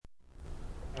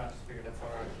figured that's all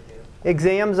right to do.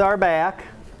 Exams are back,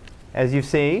 as you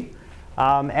see.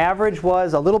 Average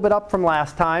was a little bit up from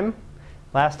last time.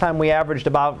 Last time we averaged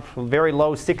about very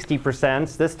low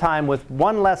 60%. This time with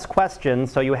one less question,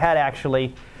 so you had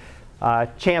actually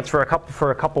chance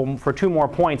for 2 more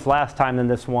points last time than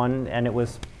this one, and it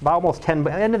was almost 10.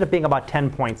 It ended up being about 10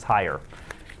 points higher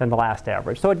than the last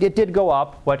average. So it did go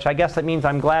up, which I guess that means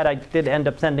I'm glad I did end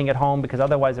up sending it home, because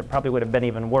otherwise it probably would have been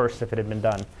even worse if it had been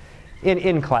done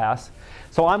in class.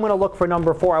 So I'm going to look for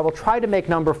number 4. I will try to make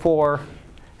number 4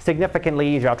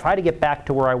 significantly easier. I'll try to get back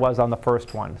to where I was on the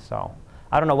first one. So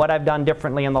I don't know what I've done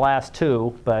differently in the last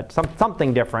 2, but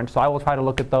something different. So I will try to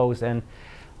look at those and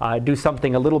do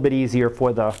something a little bit easier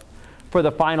for the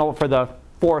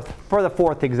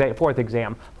fourth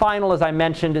exam. Final, as I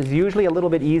mentioned, is usually a little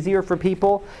bit easier for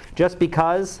people, just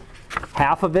because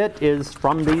half of it is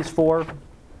from these 4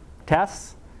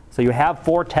 tests. So you have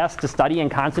 4 tests to study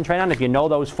and concentrate on. If you know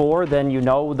those 4, then you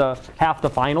know half the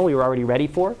final you're already ready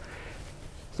for.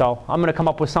 So I'm going to come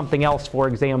up with something else for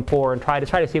exam 4 and try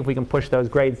to see if we can push those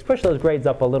grades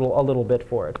up a little bit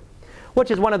for it.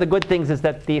 Which is one of the good things, is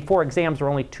that the 4 exams are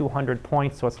only 200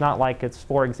 points, so it's not like it's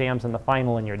 4 exams in the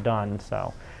final and you're done.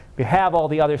 So you have all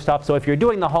the other stuff. So if you're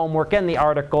doing the homework and the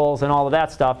articles and all of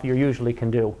that stuff, you usually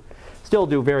can still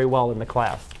do very well in the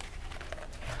class.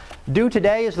 Due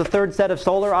today is the 3rd set of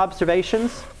solar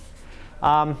observations.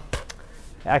 I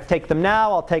take them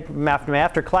now, I'll take them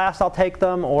after class, I'll take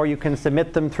them, or you can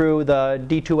submit them through the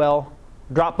D2L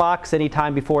Dropbox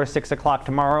anytime before 6 o'clock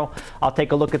tomorrow. I'll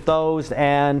take a look at those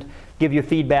and give you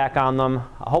feedback on them,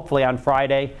 hopefully on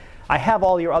Friday. I have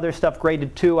all your other stuff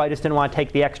graded too. I just didn't want to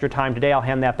take the extra time today. I'll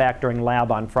hand that back during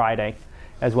lab on Friday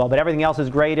as well. But everything else is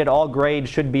graded. All grades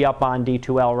should be up on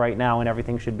D2L right now, and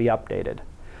everything should be updated.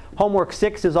 Homework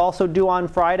 6 is also due on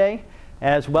Friday,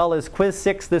 as well as Quiz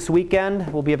 6 this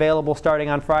weekend will be available starting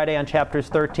on Friday on chapters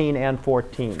 13 and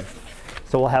 14.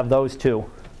 So we'll have those two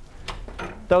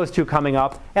coming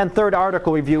up. And 3rd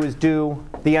article review is due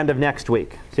the end of next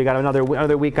week. So you got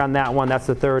another week on that one. That's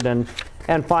the 3rd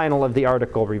and final of the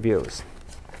article reviews.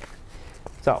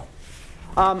 So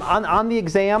on the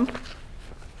exam,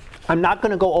 I'm not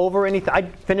going to go over anything. I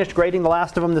finished grading the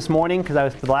last of them this morning, because I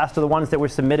was the last of the ones that were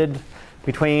submitted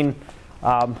between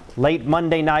late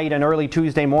Monday night and early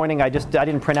Tuesday morning. I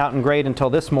didn't print out and grade until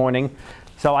this morning.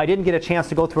 So I didn't get a chance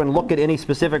to go through and look at any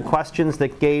specific questions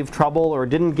that gave trouble or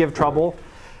didn't give trouble.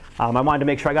 I wanted to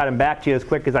make sure I got them back to you as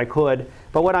quick as I could.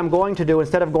 But what I'm going to do,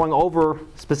 instead of going over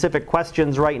specific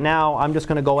questions right now, I'm just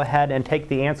going to go ahead and take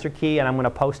the answer key and I'm going to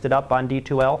post it up on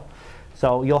D2L.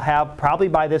 So you'll have, probably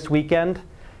by this weekend,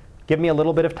 give me a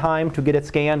little bit of time to get it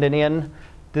scanned and in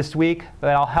this week. But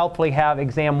I'll hopefully have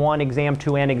exam 1, exam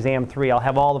 2, and exam 3. I'll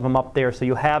have all of them up there, so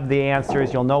you have the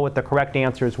answers. You'll know what the correct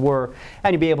answers were,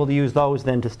 and you'll be able to use those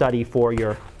then to study for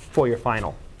your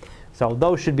final. So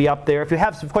those should be up there. If you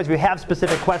have, of course, if you have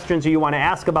specific questions or you want to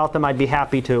ask about them, I'd be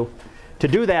happy to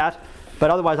do that.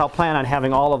 But otherwise, I'll plan on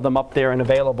having all of them up there and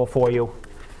available for you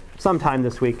sometime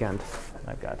this weekend.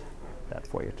 I've got that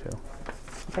for you too.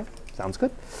 Okay, sounds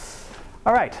good.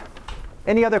 All right.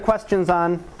 Any other questions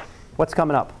on what's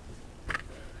coming up?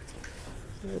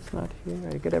 It's not here.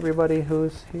 I get everybody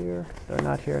who's here. They're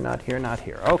not here, not here, not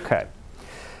here. Okay.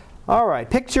 All right.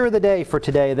 Picture of the day for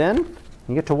today then.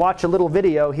 You get to watch a little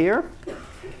video here.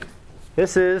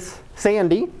 This is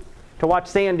Sandy. To watch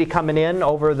Sandy coming in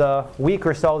over the week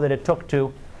or so that it took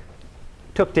to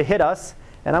hit us.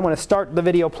 And I'm going to start the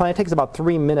video playing. It takes about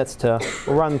 3 minutes to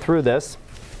run through this.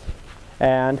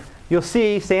 And you'll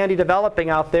see Sandy developing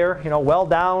out there, well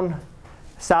down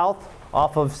south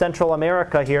off of Central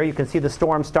America here. You can see the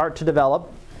storm start to develop.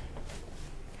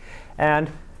 And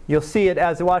you'll see it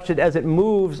as it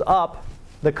moves up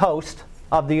the coast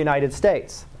of the United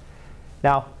States.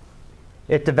 Now,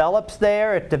 it develops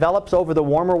there. It develops over the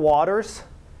warmer waters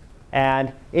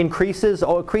and increases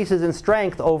in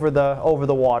strength over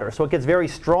the water. So it gets very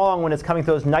strong when it's coming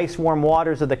through those nice warm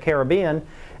waters of the Caribbean.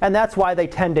 And that's why they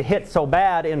tend to hit so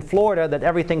bad in Florida, that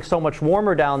everything's so much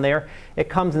warmer down there. It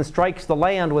comes and strikes the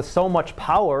land with so much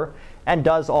power and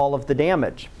does all of the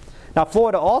damage. Now,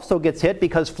 Florida also gets hit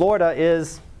because Florida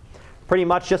is pretty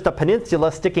much just a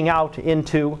peninsula sticking out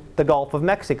into the Gulf of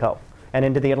Mexico and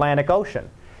into the Atlantic Ocean.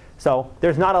 So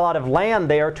there's not a lot of land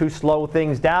there to slow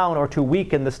things down or to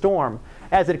weaken the storm.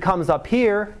 As it comes up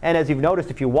here, and as you've noticed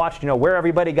if you watched, where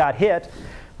everybody got hit,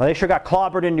 well, they sure got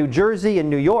clobbered in New Jersey and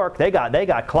New York. They got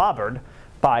clobbered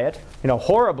by it,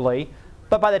 horribly.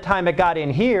 But by the time it got in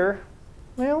here,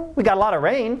 well, we got a lot of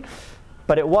rain,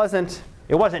 but it wasn't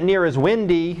near as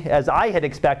windy as I had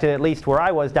expected, at least where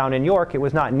I was down in York. It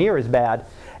was not near as bad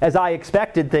as I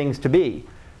expected things to be.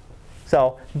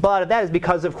 So, but that is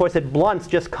because, of course, it blunts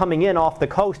just coming in off the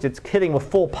coast. It's hitting with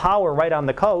full power right on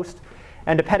the coast.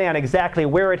 And depending on exactly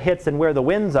where it hits and where the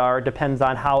winds are, depends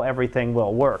on how everything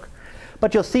will work.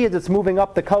 But you'll see as it's moving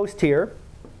up the coast here.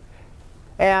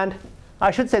 And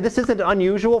I should say this isn't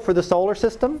unusual for the solar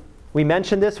system. We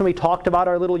mentioned this when we talked about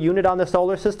our little unit on the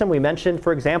solar system. We mentioned,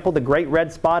 for example, the great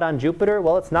red spot on Jupiter.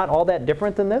 Well, it's not all that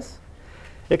different than this,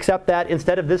 except that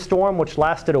instead of this storm, which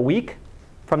lasted a week,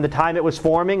 from the time it was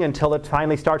forming until it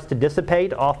finally starts to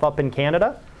dissipate off up in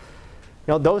Canada.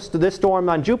 This storm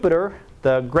on Jupiter,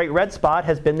 the Great Red Spot,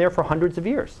 has been there for hundreds of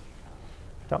years.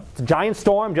 So it's a giant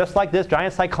storm just like this,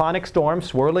 giant cyclonic storm,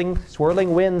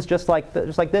 swirling winds just like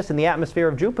this in the atmosphere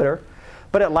of Jupiter,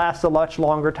 but it lasts a much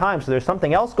longer time. So there's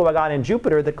something else going on in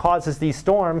Jupiter that causes these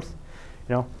storms.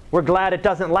 We're glad it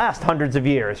doesn't last hundreds of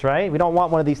years, right? We don't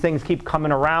want one of these things keep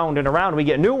coming around and around. We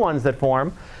get new ones that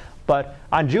form. But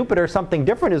on Jupiter, something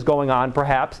different is going on,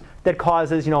 perhaps, that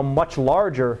causes much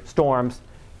larger storms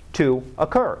to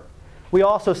occur. We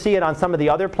also see it on some of the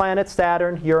other planets,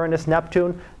 Saturn, Uranus,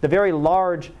 Neptune. The very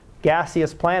large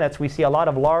gaseous planets, we see a lot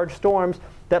of large storms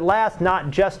that last not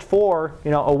just for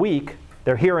a week,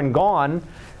 they're here and gone,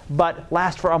 but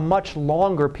last for a much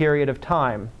longer period of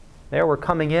time. There we're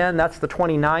coming in, that's the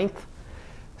 29th.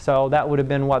 So that would have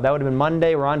been what? That would have been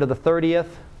Monday, we're on to the 30th.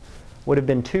 Would have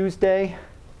been Tuesday.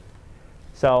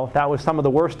 So that was some of the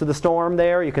worst of the storm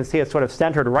there. You can see it's sort of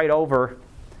centered right over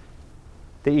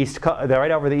the east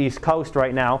coast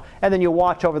right now. And then you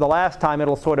watch over the last time,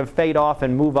 it'll sort of fade off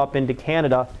and move up into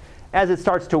Canada. As it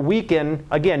starts to weaken,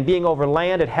 again, being over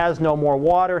land, it has no more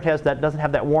water. Doesn't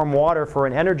have that warm water for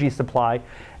an energy supply.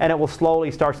 And it will slowly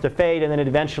starts to fade. And then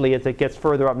eventually, as it gets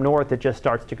further up north, it just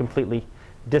starts to completely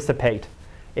dissipate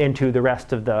into the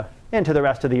rest of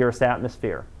the Earth's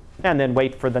atmosphere. And then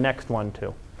wait for the next one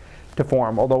to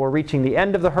form. Although we're reaching the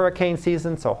end of the hurricane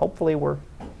season, so hopefully we're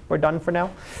done for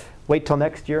now. Wait till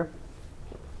next year.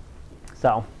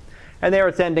 So, and there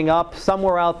it's ending up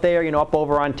somewhere out there, up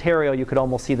over Ontario. You could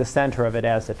almost see the center of it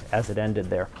as it ended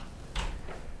there.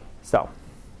 So,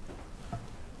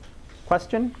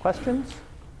 questions?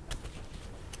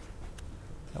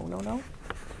 No.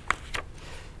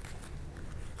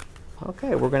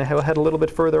 Okay, we're going to head a little bit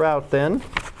further out then.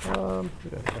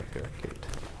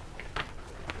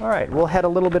 All right, we'll head a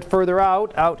little bit further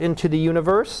out into the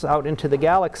universe, out into the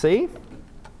galaxy.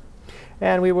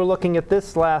 And we were looking at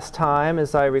this last time,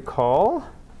 as I recall,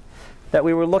 that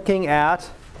we were looking at,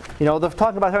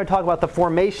 talking about the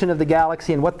formation of the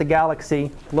galaxy and what the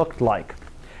galaxy looked like.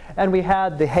 And we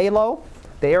had the halo,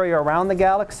 the area around the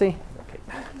galaxy. Okay.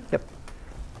 Yep.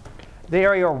 The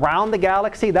area around the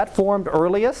galaxy, that formed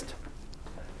earliest.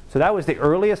 So that was the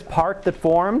earliest part that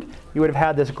formed. You would have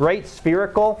had this great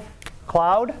spherical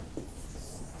cloud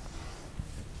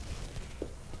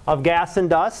of gas and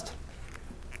dust.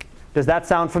 Does that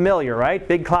sound familiar, right?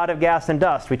 Big cloud of gas and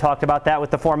dust. We talked about that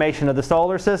with the formation of the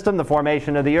solar system, the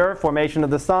formation of the Earth, formation of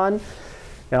the sun,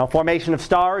 formation of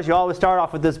stars. You always start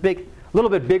off with this little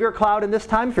bit bigger cloud in this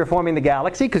time if you're forming the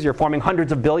galaxy, because you're forming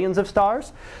hundreds of billions of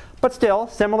stars. But still,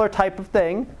 similar type of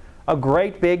thing, a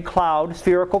great big cloud,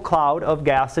 spherical cloud of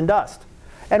gas and dust.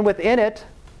 And within it,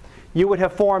 you would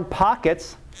have formed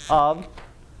pockets of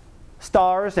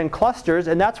stars and clusters,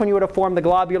 and that's when you would have formed the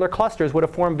globular clusters, would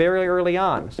have formed very early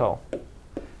on. So,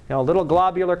 little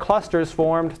globular clusters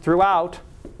formed throughout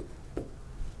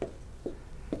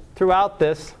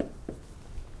this,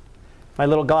 my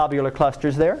little globular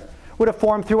clusters there, would have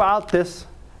formed throughout this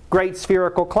great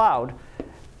spherical cloud.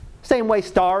 Same way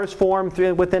stars form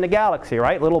within a galaxy,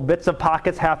 right? Little bits of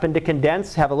pockets happen to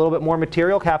condense, have a little bit more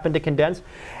material, happen to condense,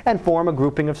 and form a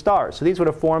grouping of stars. So these would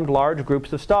have formed large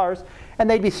groups of stars, and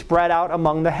they'd be spread out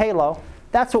among the halo.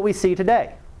 That's what we see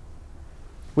today.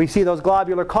 We see those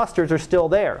globular clusters are still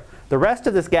there. The rest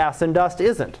of this gas and dust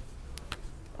isn't.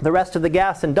 The rest of the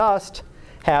gas and dust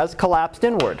has collapsed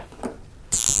inward.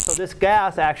 So this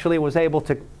gas actually was able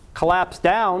to collapse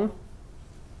down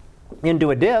into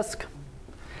a disk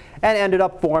and ended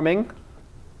up forming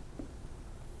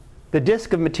the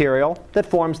disk of material that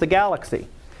forms the galaxy.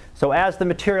 So as the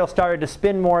material started to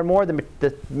spin more and more, the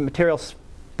material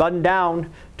spun down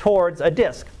towards a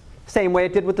disk. Same way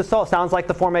it did with the solar. Sounds like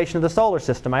the formation of the solar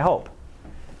system, I hope.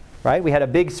 Right? We had a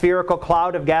big spherical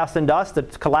cloud of gas and dust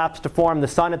that collapsed to form the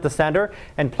sun at the center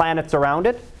and planets around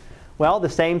it. Well, the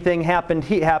same thing happened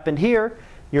here.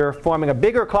 You're forming a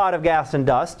bigger cloud of gas and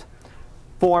dust,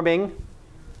 forming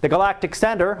the galactic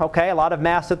center, okay, a lot of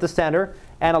mass at the center,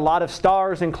 and a lot of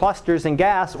stars and clusters and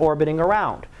gas orbiting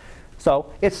around.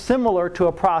 So it's similar to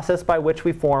a process by which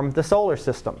we form the solar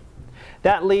system.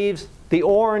 That leaves The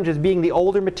orange is being the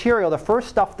older material, the first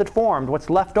stuff that formed. What's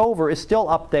left over is still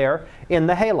up there in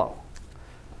the halo.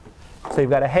 So you've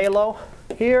got a halo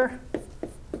here.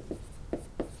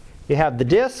 You have the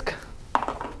disk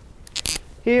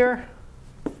here.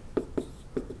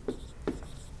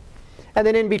 And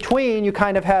then in between, you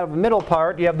kind of have a middle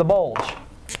part, you have the bulge.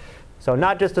 So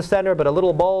not just a center, but a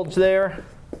little bulge there.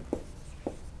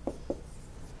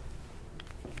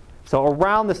 So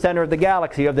around the center of the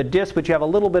galaxy, you have the disk, but you have a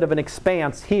little bit of an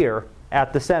expanse here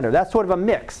at the center. That's sort of a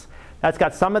mix. That's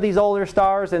got some of these older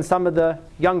stars and some of the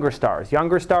younger stars.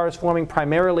 Younger stars forming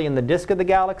primarily in the disk of the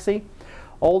galaxy.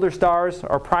 Older stars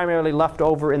are primarily left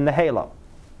over in the halo.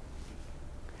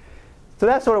 So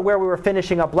that's sort of where we were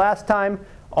finishing up last time.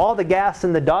 All the gas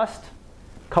and the dust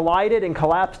collided and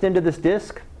collapsed into this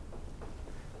disk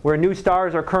where new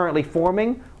stars are currently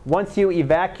forming. Once you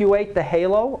evacuate the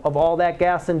halo of all that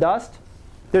gas and dust,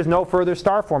 there's no further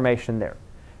star formation there.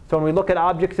 So when we look at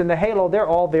objects in the halo, they're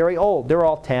all very old. They're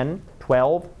all 10,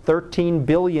 12, 13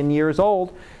 billion years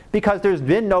old because there's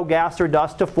been no gas or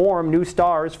dust to form new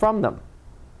stars from them.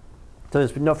 So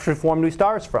there's no to form new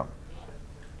stars from.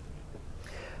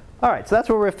 All right, so that's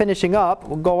where we're finishing up.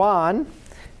 We'll go on.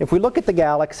 If we look at the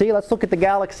galaxy, let's look at the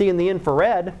galaxy in the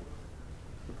infrared.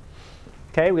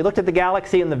 Okay, we looked at the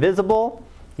galaxy in the visible.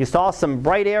 You saw some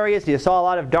bright areas. You saw a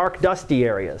lot of dark, dusty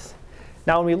areas.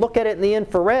 Now, when we look at it in the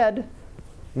infrared,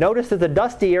 notice that the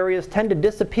dusty areas tend to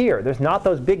disappear. There's not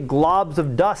those big globs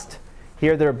of dust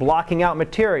here that are blocking out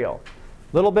material.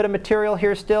 A little bit of material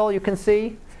here still, you can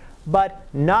see, but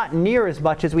not near as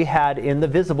much as we had in the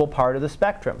visible part of the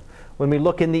spectrum. When we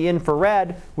look in the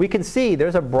infrared, we can see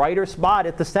there's a brighter spot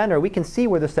at the center. We can see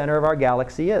where the center of our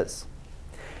galaxy is.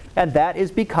 And that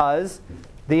is because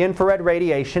the infrared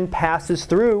radiation passes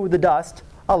through the dust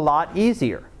a lot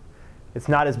easier. It's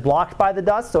not as blocked by the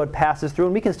dust, so it passes through,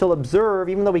 and we can still observe,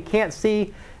 even though we can't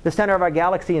see the center of our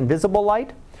galaxy in visible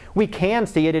light, we can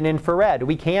see it in infrared.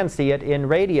 We can see it in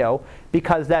radio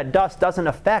because that dust doesn't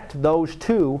affect those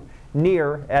two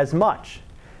near as much.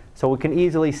 So we can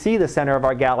easily see the center of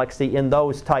our galaxy in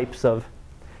those types of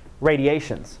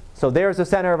radiations. So there's the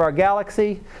center of our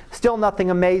galaxy. Still nothing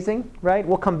amazing, right?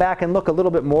 We'll come back and look a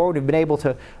little bit more. We've been able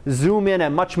to zoom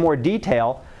in much more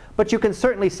detail. But you can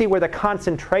certainly see where the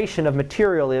concentration of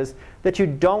material is that you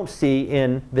don't see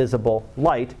in visible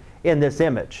light in this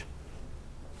image.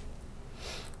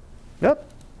 Yep.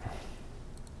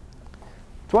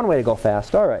 It's one way to go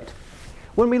fast. All right.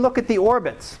 When we look at the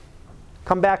orbits,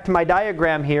 come back to my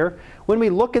diagram here. When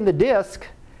we look in the disk,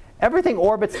 everything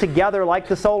orbits together like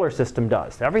the solar system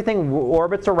does. Everything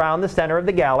orbits around the center of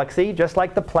the galaxy, just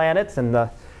like the planets and the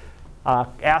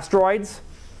asteroids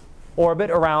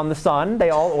orbit around the sun. They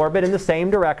all orbit in the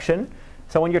same direction.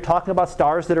 So when you're talking about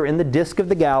stars that are in the disk of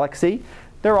the galaxy,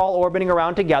 they're all orbiting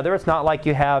around together. It's not like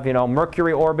you have,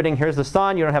 Mercury orbiting. Here's the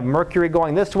sun. You don't have Mercury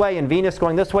going this way and Venus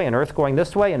going this way and Earth going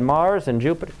this way and Mars and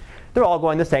Jupiter. They're all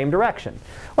going the same direction.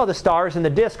 Well, the stars in the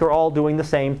disk are all doing the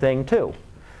same thing too.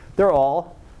 They're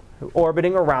all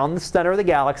orbiting around the center of the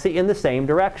galaxy in the same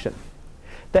direction.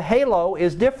 The halo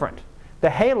is different.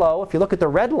 The halo, if you look at the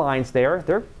red lines there,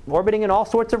 they're orbiting in all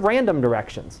sorts of random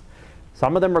directions.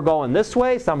 Some of them are going this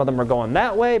way, some of them are going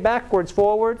that way, backwards,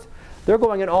 forwards. They're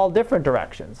going in all different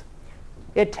directions.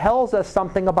 It tells us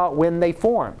something about when they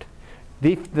formed.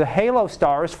 The halo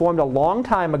stars formed a long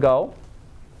time ago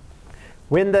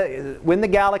when the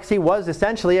galaxy was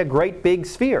essentially a great big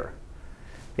sphere.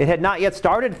 It had not yet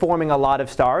started forming a lot of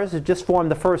stars. It just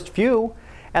formed the first few,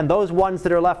 and those ones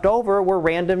that are left over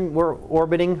were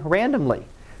orbiting randomly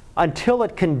until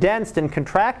it condensed and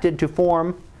contracted to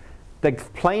form the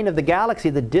plane of the galaxy,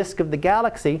 the disk of the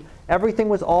galaxy. Everything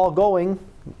was all going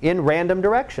in random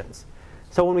directions.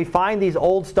 So when we find these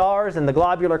old stars and the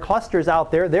globular clusters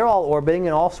out there, they're all orbiting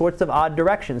in all sorts of odd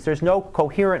directions. There's no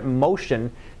coherent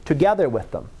motion together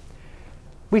with them.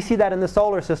 We see that in the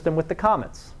solar system with the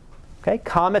comets. Okay?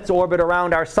 Comets orbit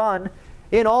around our sun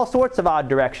in all sorts of odd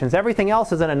directions. Everything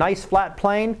else is in a nice flat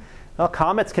plane. Well,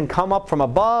 comets can come up from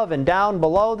above and down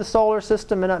below the solar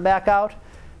system and back out.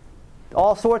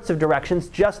 All sorts of directions,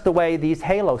 just the way these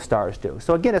halo stars do.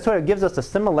 So again, it sort of gives us a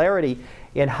similarity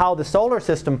in how the solar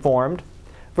system formed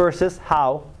versus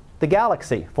how the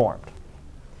galaxy formed.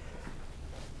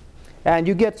 And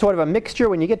you get sort of a mixture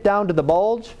when you get down to the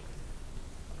bulge.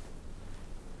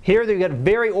 Here you get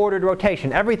very ordered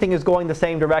rotation. Everything is going the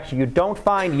same direction. You don't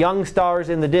find young stars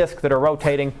in the disk that are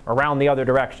rotating around the other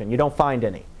direction. You don't find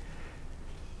any.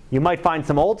 You might find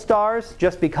some old stars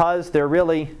just because they're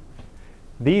really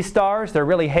these stars. They're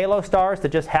really halo stars that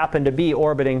just happen to be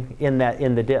orbiting in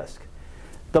the disk.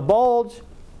 The bulge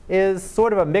is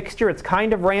sort of a mixture. It's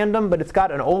kind of random, but it's got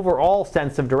an overall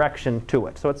sense of direction to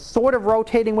it. So it's sort of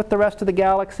rotating with the rest of the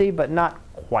galaxy, but not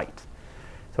quite.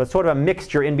 So it's sort of a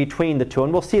mixture in between the two.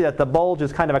 And we'll see that the bulge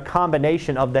is kind of a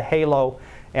combination of the halo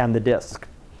and the disk.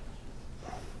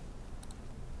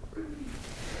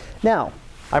 Now,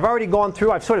 I've already gone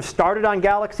through, I've sort of started on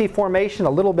galaxy formation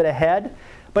a little bit ahead.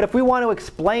 But if we want to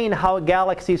explain how a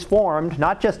galaxy's formed,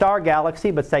 not just our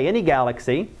galaxy, but say any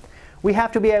galaxy, we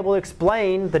have to be able to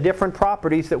explain the different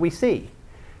properties that we see.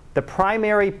 The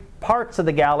primary parts of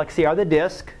the galaxy are the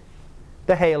disk,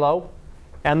 the halo,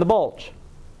 and the bulge.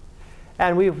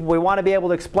 And we want to be able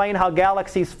to explain how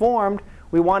galaxies formed.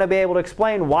 We want to be able to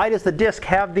explain, why does the disk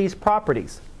have these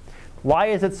properties? Why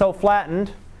is it so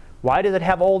flattened? Why does it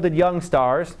have old and young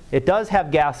stars? It does have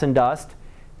gas and dust.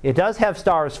 It does have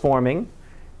stars forming.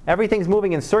 Everything's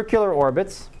moving in circular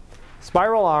orbits.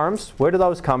 Spiral arms, where do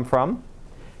those come from?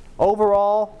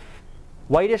 Overall,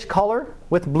 whitish color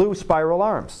with blue spiral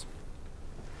arms.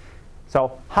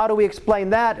 So how do we explain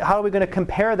that? How are we going to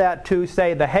compare that to,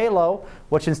 say, the halo,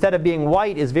 which instead of being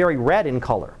white is very red in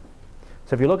color?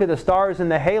 So if you look at the stars in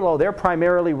the halo, they're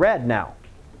primarily red now.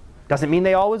 Doesn't mean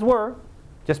they always were.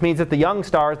 Just means that the young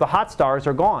stars, the hot stars,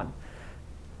 are gone.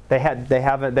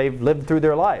 They've lived through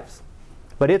their lives.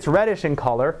 But it's reddish in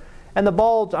color. And the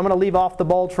bulge, I'm going to leave off the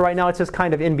bulge for right now. It's just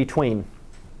kind of in between.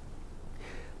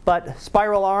 But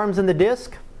spiral arms in the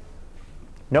disk,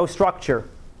 no structure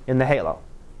in the halo.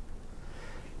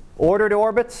 Ordered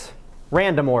orbits,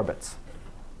 random orbits.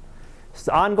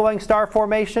 Ongoing star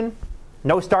formation,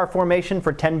 no star formation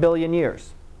for 10 billion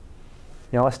years.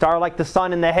 You know, a star like the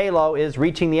sun in the halo is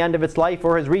reaching the end of its life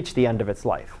or has reached the end of its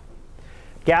life.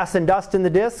 Gas and dust in the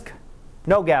disk,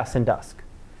 no gas and dust.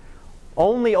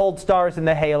 Only old stars in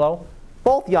the halo,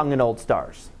 both young and old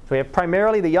stars. So we have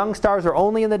primarily the young stars are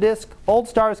only in the disk. Old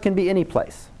stars can be any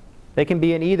place. They can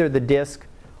be in either the disk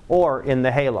or in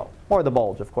the halo, or the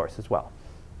bulge, of course, as well.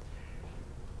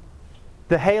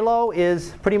 The halo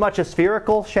is pretty much a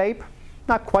spherical shape.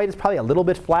 Not quite, it's probably a little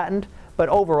bit flattened, but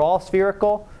overall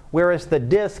spherical, whereas the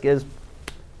disk is,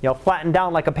 flattened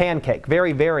down like a pancake,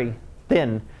 very, very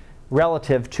thin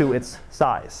relative to its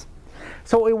size.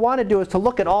 So what we want to do is to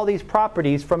look at all these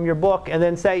properties from your book and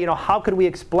then say, how could we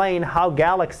explain how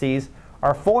galaxies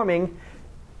are forming?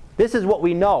 This is what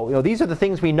we know. These are the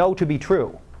things we know to be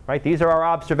true. Right? These are our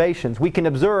observations. We can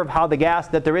observe how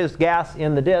that there is gas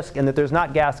in the disk and that there's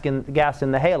not gas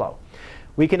in the halo.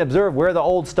 We can observe where the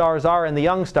old stars are and the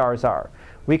young stars are.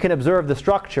 We can observe the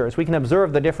structures. We can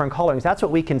observe the different colorings. That's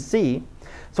what we can see.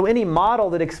 So any model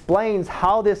that explains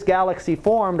how this galaxy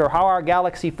formed or how our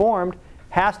galaxy formed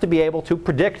has to be able to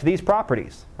predict these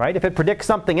properties. Right? If it predicts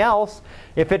something else,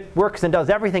 if it works and does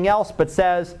everything else but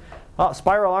says,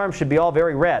 spiral arms should be all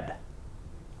very red,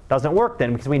 doesn't work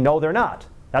then because we know they're not.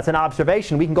 That's an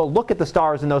observation. We can go look at the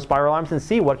stars in those spiral arms and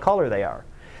see what color they are.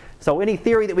 So any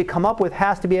theory that we come up with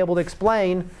has to be able to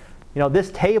explain,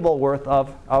 this table worth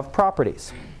of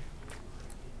properties.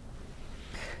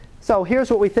 So here's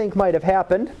what we think might have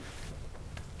happened.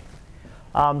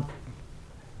 The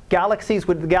galaxy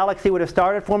would have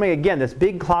started forming, again, this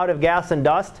big cloud of gas and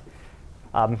dust.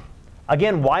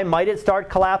 Again, why might it start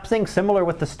collapsing? Similar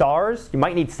with the stars, you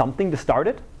might need something to start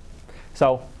it.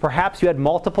 So perhaps you had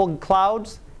multiple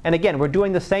clouds. And again, we're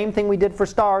doing the same thing we did for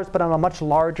stars, but on a much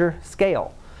larger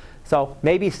scale. So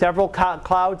maybe several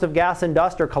clouds of gas and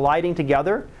dust are colliding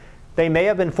together. They may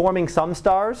have been forming some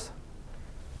stars,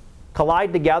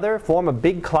 collide together, form a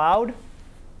big cloud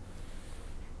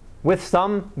with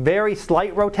some very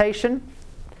slight rotation.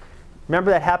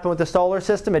 Remember that happened with the solar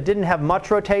system? It didn't have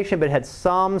much rotation, but it had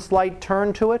some slight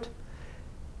turn to it.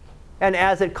 And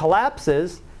as it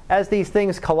collapses, as these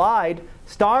things collide,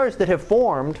 stars that have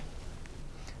formed,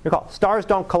 recall, stars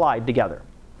don't collide together.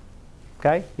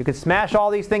 Okay? You can smash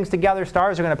all these things together,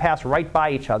 stars are going to pass right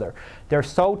by each other. They're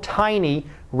so tiny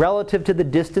relative to the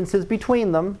distances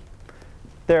between them,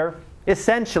 they're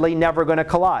essentially never going to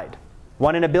collide.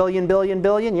 1 in a billion,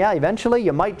 billion, yeah, eventually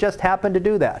you might just happen to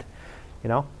do that.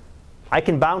 I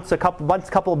can bounce a couple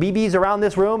of BBs around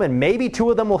this room and maybe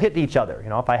 2 of them will hit each other,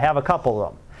 if I have a couple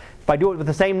of them. If I do it with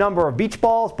the same number of beach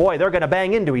balls, boy, they're going to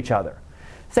bang into each other.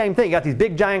 Same thing, you got these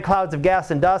big giant clouds of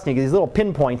gas and dust, and you get these little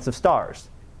pinpoints of stars.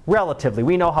 Relatively,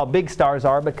 we know how big stars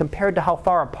are, but compared to how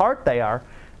far apart they are,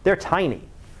 they're tiny.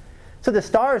 So the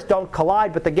stars don't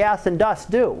collide, but the gas and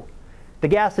dust do. The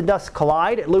gas and dust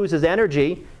collide, it loses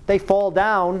energy, they fall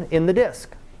down in the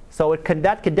disk. So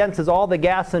that condenses all the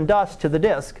gas and dust to the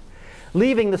disk,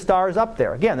 leaving the stars up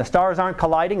there. Again, the stars aren't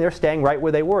colliding, they're staying right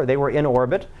where they were. They were in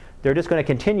orbit. They're just going to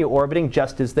continue orbiting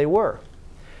just as they were.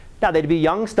 Now, they'd be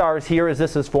young stars here as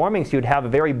this is forming, so you'd have a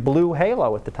very blue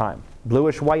halo at the time,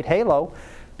 bluish-white halo,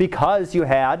 because you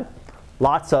had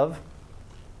lots of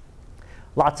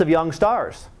young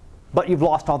stars. But you've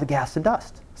lost all the gas and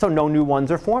dust, so no new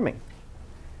ones are forming.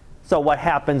 So what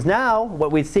happens now,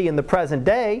 what we see in the present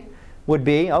day, would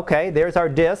be, okay, there's our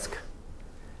disk,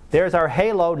 there's our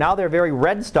halo. Now they're very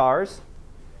red stars,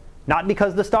 not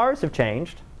because the stars have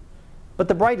changed, but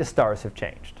the brightest stars have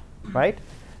changed, right?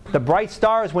 The bright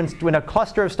stars, when a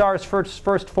cluster of stars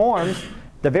first forms,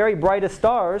 the very brightest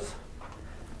stars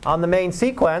on the main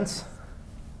sequence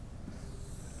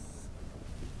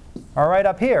are right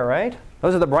up here, right?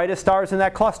 Those are the brightest stars in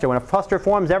that cluster. When a cluster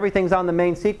forms, everything's on the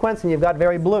main sequence, and you've got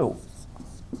very blue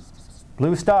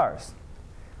stars.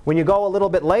 When you go a little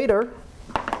bit later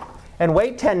and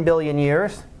wait 10 billion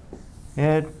years,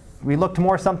 we look to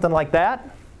more something like that.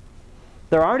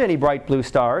 There aren't any bright blue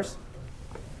stars.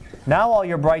 Now all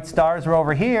your bright stars are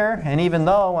over here, and even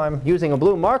though I'm using a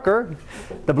blue marker,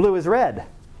 the blue is red.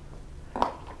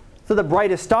 So the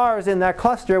brightest stars in that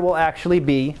cluster will actually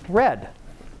be red.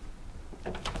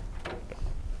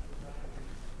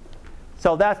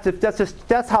 So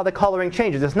that's how the coloring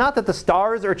changes. It's not that the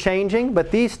stars are changing, but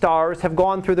these stars have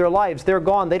gone through their lives. They're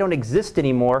gone. They don't exist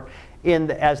anymore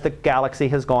as the galaxy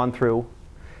has gone through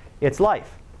its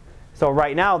life. So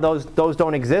right now, those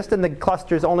don't exist, and the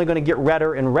cluster is only going to get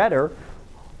redder and redder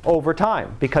over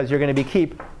time, because you're going to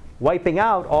keep wiping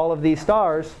out all of these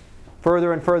stars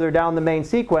further and further down the main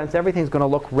sequence. Everything's going to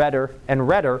look redder and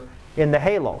redder in the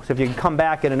halo. So if you can come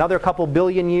back in another couple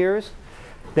billion years,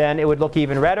 then it would look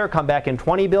even redder. Come back in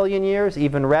 20 billion years,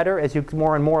 even redder, as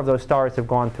more and more of those stars have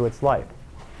gone through its life.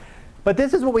 But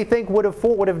this is what we think would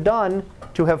have done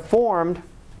to have formed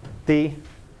to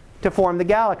form the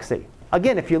galaxy.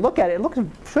 Again, if you look at it,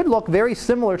 should look very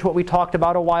similar to what we talked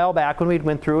about a while back when we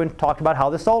went through and talked about how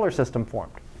the solar system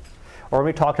formed, or when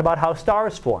we talked about how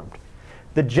stars formed.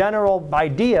 The general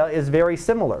idea is very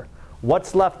similar.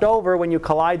 What's left over when you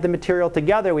collide the material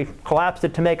together? We've collapsed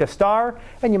it to make a star,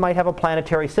 and you might have a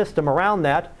planetary system around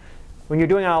that. When you're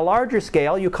doing it on a larger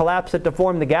scale, you collapse it to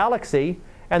form the galaxy,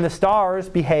 and the stars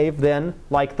behave then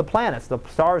like the planets. The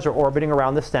stars are orbiting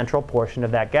around the central portion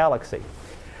of that galaxy.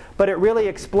 But it really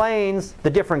explains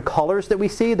the different colors that we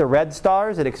see, the red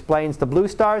stars. It explains the blue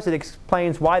stars. It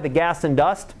explains why the gas and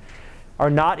dust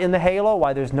are not in the halo,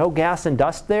 why there's no gas and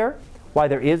dust there, why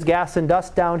there is gas and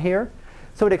dust down here.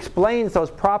 So it explains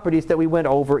those properties that we went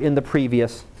over in the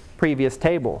previous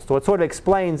table. So it sort of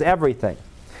explains everything.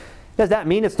 Does that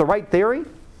mean it's the right theory?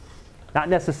 Not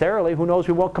necessarily. Who knows,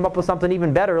 we won't come up with something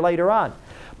even better later on.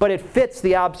 But it fits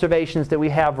the observations that we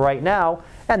have right now,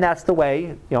 and that's the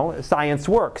way science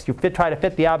works. You try to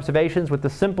fit the observations with the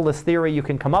simplest theory you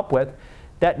can come up with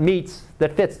that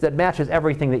matches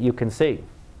everything that you can see.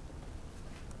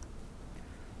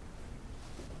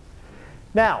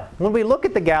 Now, when we look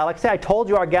at the galaxy, I told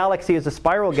you our galaxy is a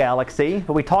spiral galaxy,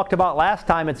 but we talked about last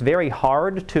time it's very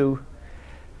hard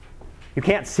you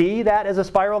can't see that as a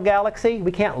spiral galaxy.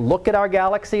 We can't look at our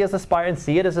galaxy as a spiral and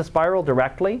see it as a spiral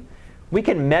directly. We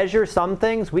can measure some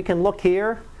things. We can look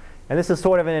here, and this is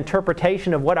sort of an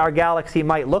interpretation of what our galaxy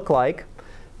might look like.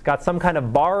 It's got some kind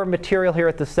of bar of material here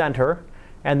at the center,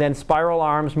 and then spiral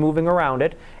arms moving around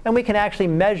it. And we can actually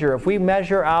measure. If we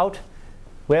measure out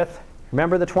with,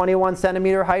 remember the 21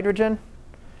 centimeter hydrogen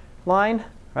line,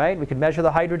 right? We could measure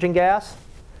the hydrogen gas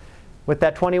with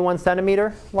that 21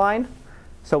 centimeter line.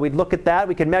 So we'd look at that.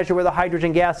 We can measure where the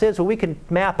hydrogen gas is. So we can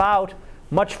map out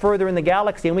much further in the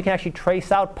galaxy, and we can actually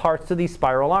trace out parts of these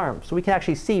spiral arms. So we can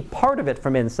actually see part of it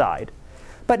from inside,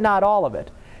 but not all of it.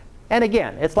 And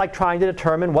again, it's like trying to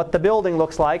determine what the building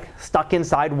looks like stuck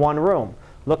inside one room.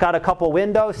 Look out a couple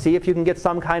windows, see if you can get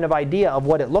some kind of idea of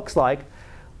what it looks like,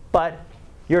 but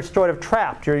you're sort of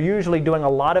trapped. You're usually doing a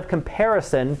lot of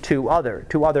comparison to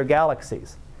other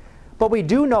galaxies. But we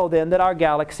do know then that our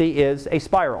galaxy is a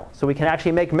spiral. So we can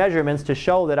actually make measurements to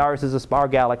show that our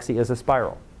galaxy is a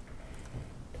spiral.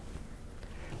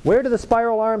 Where do the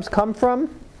spiral arms come from?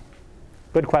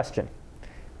 Good question.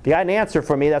 If you got an answer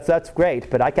for me, that's great,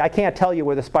 but I can't tell you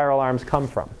where the spiral arms come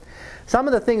from. Some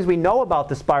of the things we know about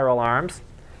the spiral arms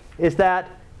is that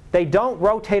they don't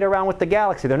rotate around with the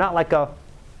galaxy. They're not like a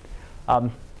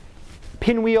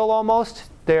pinwheel almost.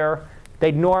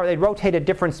 They'd rotate at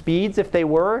different speeds if they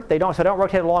were. They don't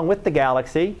rotate along with the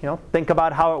galaxy. Think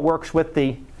about how it works with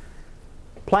the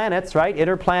planets, right?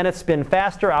 Inner planets spin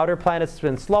faster, outer planets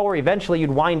spin slower. Eventually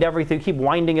you'd wind everything, keep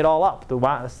winding it all up. The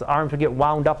arms would get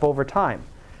wound up over time.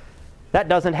 That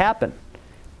doesn't happen,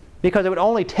 because it would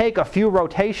only take a few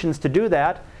rotations to do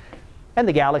that, and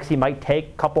the galaxy might take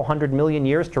a couple 100 million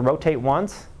years to rotate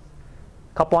once.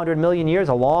 A couple 100 million years,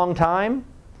 a long time.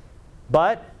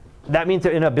 But that means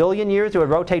that in 1 billion years it would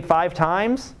rotate 5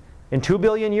 times. In 2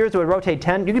 billion years it would rotate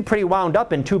 10. You'd be pretty wound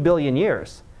up in 2 billion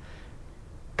years.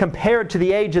 Compared to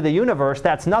the age of the universe,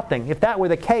 that's nothing. If that were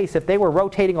the case, if they were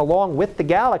rotating along with the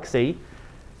galaxy,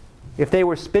 if they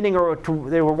were spinning or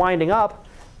they were winding up,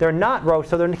 they're not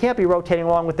so they can't be rotating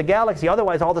along with the galaxy.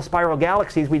 Otherwise, all the spiral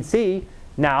galaxies we'd see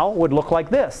now would look like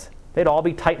this. They'd all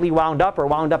be tightly wound up or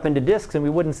wound up into disks, and we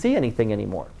wouldn't see anything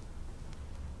anymore.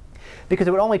 Because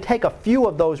it would only take a few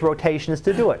of those rotations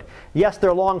to do it. Yes,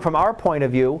 they're long from our point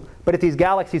of view, but if these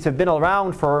galaxies have been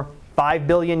around for 5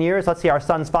 billion years, let's see, our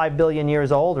sun's 5 billion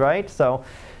years old, right? So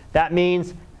that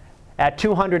means at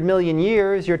 200 million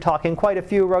years, you're talking quite a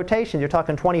few rotations. You're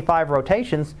talking 25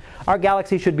 rotations. Our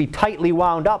galaxy should be tightly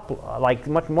wound up, like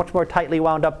much more tightly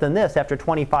wound up than this after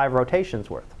 25 rotations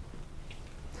worth.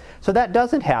 So that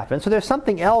doesn't happen. So there's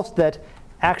something else that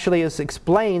actually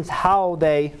explains how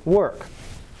they work.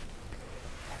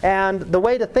 And the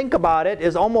way to think about it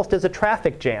is almost as a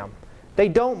traffic jam. They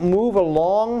don't move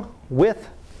along with,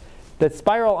 the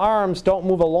spiral arms don't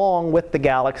move along with the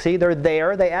galaxy. They're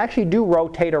there. They actually do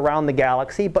rotate around the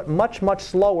galaxy, but much, much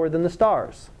slower than the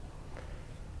stars.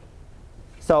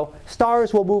 So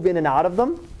stars will move in and out of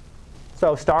them.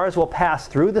 So stars will pass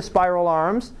through the spiral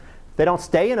arms. They don't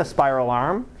stay in a spiral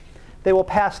arm. They will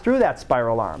pass through that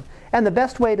spiral arm. And the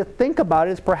best way to think about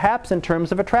it is perhaps in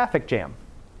terms of a traffic jam.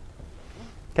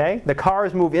 Okay? The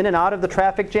cars move in and out of the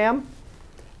traffic jam,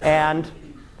 and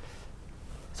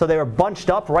so they are bunched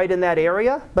up right in that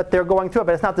area, but they're going through it,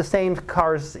 but it's not the same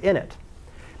cars in it.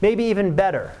 Maybe even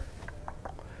better.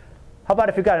 How about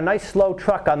if you've got a nice slow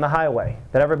truck on the highway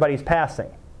that everybody's passing,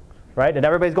 right? And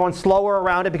everybody's going slower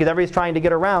around it because everybody's trying to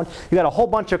get around. You've got a whole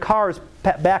bunch of cars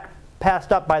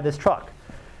passed up by this truck.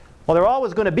 Well, there's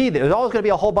always going to be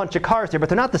a whole bunch of cars there, but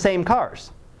they're not the same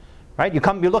cars, right? You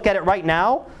look at it right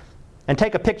now and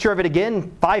take a picture of it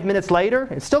again 5 minutes later,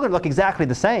 it's still going to look exactly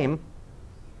the same,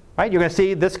 right? You're going to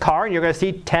see this car, and you're going to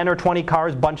see 10 or 20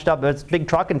 cars bunched up. It's a big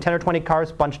truck, and 10 or 20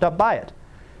 cars bunched up by it.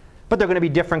 But they're going to be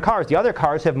different cars. The other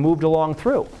cars have moved along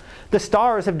through. The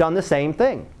stars have done the same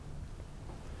thing.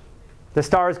 The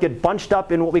stars get bunched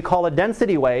up in what we call a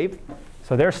density wave.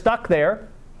 So they're stuck there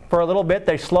for a little bit.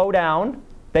 They slow down.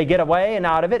 They get away and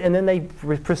out of it, and then they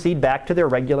proceed back to their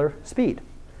regular speed.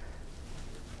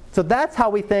 So that's how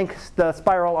we think the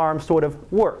spiral arms sort of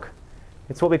work.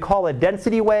 It's what we call a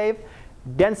density wave.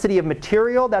 Density of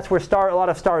material, that's where a lot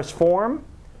of stars form.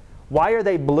 Why are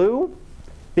they blue?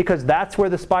 Because that's where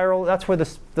the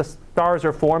stars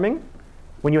are forming.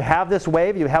 When you have this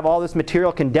wave, you have all this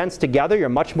material condensed together, you're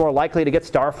much more likely to get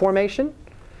star formation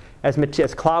as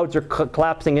clouds are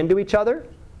collapsing into each other.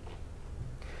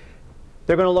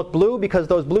 They're going to look blue because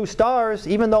those blue stars,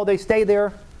 even though they stay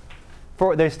there,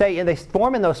 they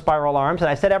form in those spiral arms, and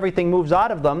I said everything moves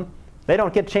out of them, they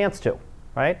don't get a chance to,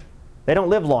 right? They don't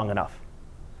live long enough.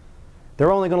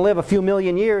 They're only going to live a few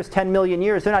million years, 10 million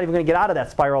years. They're not even going to get out of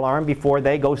that spiral arm before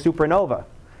they go supernova,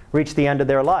 reach the end of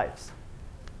their lives.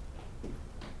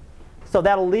 So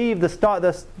that'll leave the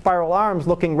spiral arms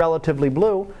looking relatively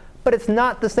blue, but it's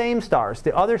not the same stars.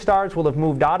 The other stars will have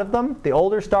moved out of them. The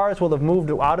older stars will have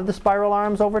moved out of the spiral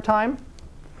arms over time.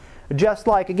 Just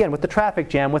like, again, with the traffic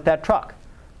jam with that truck.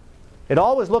 It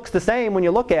always looks the same when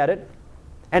you look at it,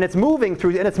 and it's moving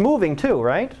through, and it's moving too,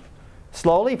 right?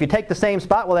 Slowly, if you take the same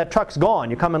spot, well, that truck's gone.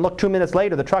 You come and look 2 minutes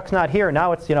later, the truck's not here.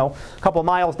 Now it's, a couple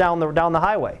miles down the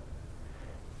highway.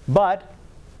 But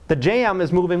the jam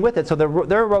is moving with it, so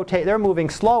they're moving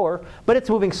slower, but it's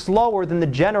moving slower than the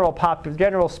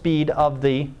general speed of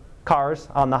the cars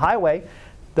on the highway.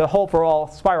 The overall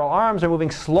spiral arms are moving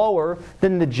slower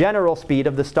than the general speed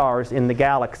of the stars in the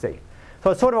galaxy.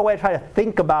 So it's sort of a way to try to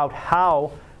think about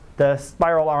how the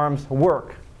spiral arms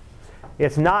work.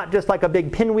 It's not just like a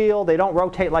big pinwheel. They don't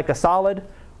rotate like a solid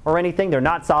or anything. They're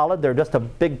not solid. They're just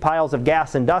big piles of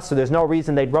gas and dust, so there's no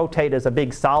reason they'd rotate as a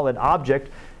big solid object,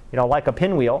 like a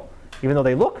pinwheel, even though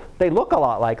they look a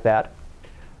lot like that.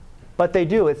 But they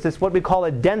do. It's this what we call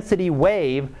a density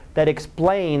wave that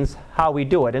explains how we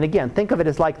do it. And again, think of it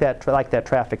as like that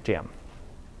traffic jam.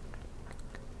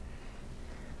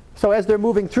 So as they're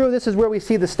moving through, this is where we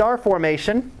see the star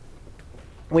formation.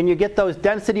 When you get those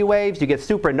density waves, you get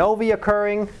supernovae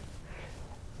occurring.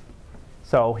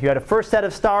 So you had a first set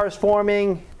of stars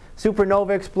forming,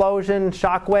 supernova explosion,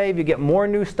 shock wave, you get more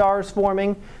new stars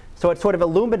forming. So it sort of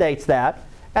illuminates that.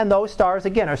 And those stars,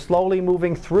 again, are slowly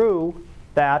moving through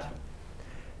that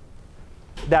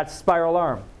spiral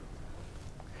arm.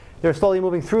 They're slowly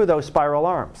moving through those spiral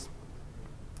arms.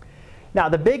 Now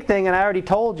the big thing, and I already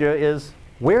told you, is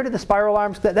where do the spiral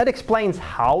arms, that explains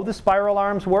how the spiral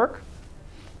arms work.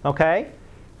 Okay?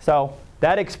 So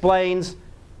that explains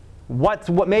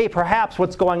perhaps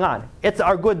what's going on. It's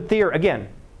our good theory. Again,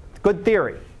 good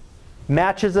theory.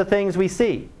 Matches the things we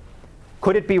see.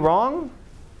 Could it be wrong?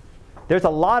 There's a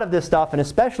lot of this stuff, and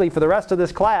especially for the rest of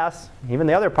this class, even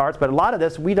the other parts, but a lot of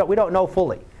this we don't know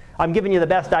fully. I'm giving you the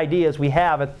best ideas we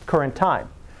have at the current time.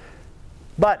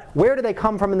 But where do they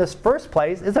come from in this first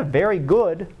place is a very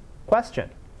good question.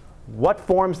 What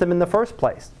forms them in the first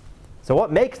place? So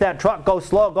what makes that truck go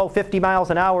slow, go 50 miles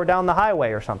an hour down the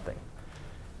highway or something?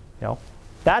 You know,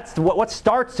 that's what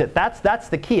starts it. That's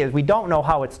the key, is we don't know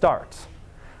how it starts.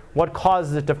 What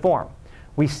causes it to form?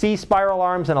 We see spiral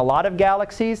arms in a lot of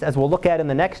galaxies, as we'll look at in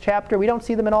the next chapter. We don't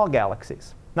see them in all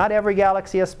galaxies. Not every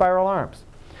galaxy has spiral arms.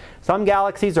 Some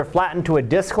galaxies are flattened to a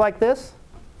disk like this,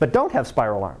 but don't have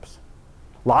spiral arms.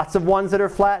 Lots of ones that are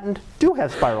flattened do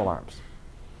have spiral arms.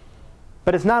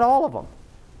 But it's not all of them.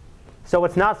 So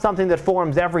it's not something that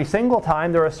forms every single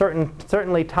time. There are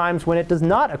certainly times when it does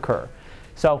not occur.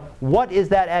 So what is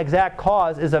that exact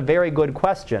cause is a very good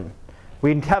question.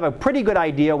 We have a pretty good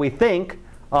idea, we think,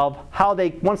 of how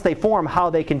once they form, how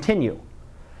they continue.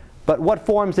 But what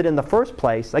forms it in the first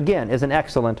place, again, is an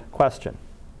excellent question.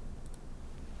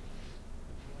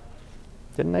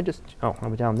 Didn't I just, oh,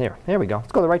 I'm down there. There we go.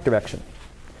 Let's go the right direction.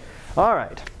 All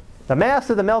right. The mass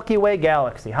of the Milky Way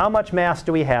galaxy. How much mass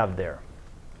do we have there?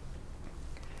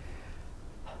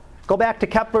 Go back to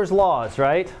Kepler's laws,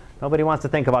 right? Nobody wants to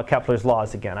think about Kepler's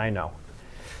laws again, I know,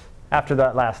 after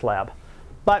that last lab.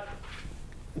 But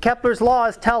Kepler's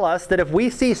laws tell us that if we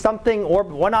see something,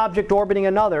 one object orbiting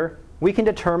another, we can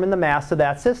determine the mass of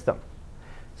that system.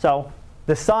 So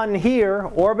the sun here,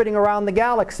 orbiting around the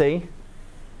galaxy,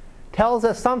 tells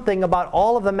us something about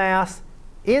all of the mass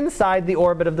inside the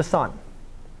orbit of the sun.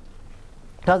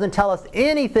 Doesn't tell us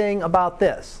anything about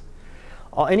this.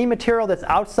 Any material that's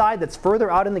outside, that's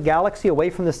further out in the galaxy away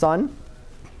from the sun,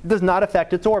 does not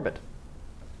affect its orbit.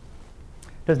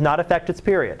 Does not affect its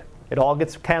period. It all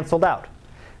gets canceled out.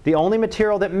 The only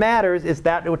material that matters is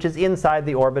that which is inside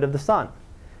the orbit of the sun.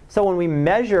 So when we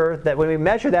measure that,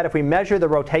 if we measure the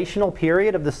rotational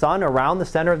period of the sun around the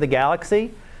center of the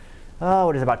galaxy,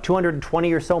 it is about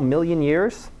 220 or so million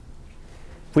years.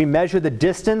 If we measure the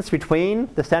distance between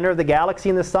the center of the galaxy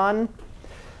and the sun,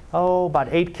 about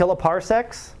 8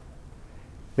 kiloparsecs.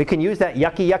 We can use that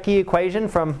yucky equation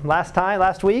from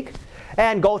last week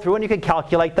and go through and you can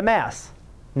calculate the mass.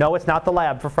 No, it's not the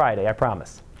lab for Friday, I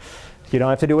promise. You don't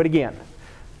have to do it again.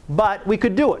 But we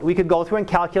could do it. We could go through and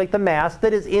calculate the mass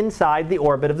that is inside the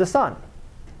orbit of the sun.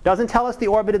 Doesn't tell us the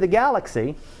orbit of the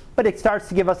galaxy, but it starts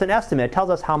to give us an estimate. It tells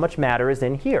us how much matter is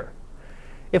in here.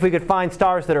 If we could find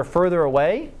stars that are further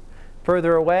away, we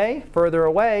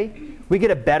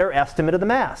get a better estimate of the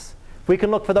mass. If we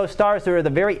can look for those stars that are at the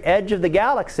very edge of the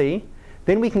galaxy,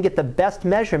 then we can get the best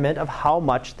measurement of how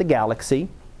much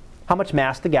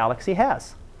mass the galaxy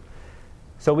has.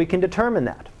 So we can determine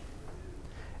that.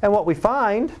 And what we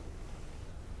find,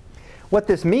 what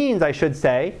this means, I should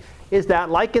say, is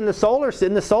that like in the solar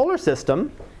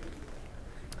system,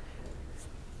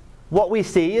 what we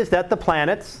see is that the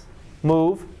planets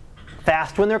move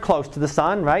fast when they're close to the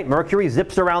sun, right? Mercury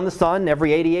zips around the sun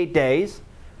every 88 days.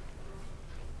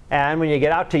 And when you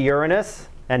get out to Uranus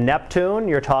and Neptune,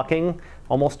 you're talking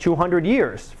almost 200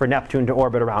 years for Neptune to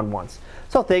orbit around once.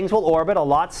 So things will orbit a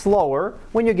lot slower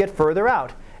when you get further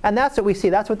out. And that's what we see.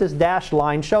 That's what this dashed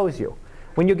line shows you.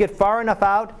 When you get far enough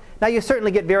out, now you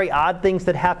certainly get very odd things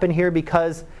that happen here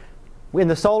because in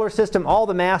the solar system, all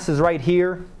the mass is right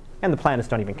here, and the planets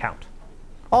don't even count.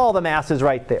 All the mass is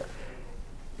right there.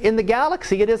 In the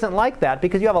galaxy, it isn't like that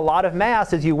because you have a lot of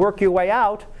mass. As you work your way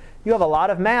out, you have a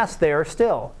lot of mass there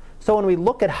still. So when we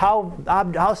look at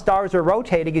how stars are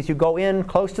rotating as you go in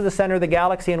close to the center of the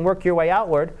galaxy and work your way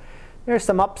outward, there's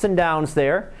some ups and downs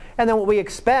there. And then what we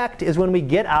expect is when we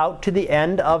get out to the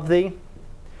end of the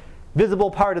visible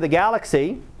part of the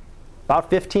galaxy, about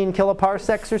 15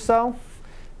 kiloparsecs or so,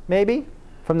 maybe,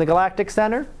 from the galactic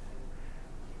center,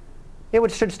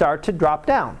 it should start to drop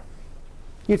down.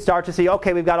 You'd start to see,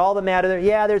 okay, we've got all the matter there.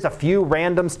 Yeah, there's a few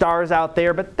random stars out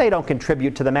there, but they don't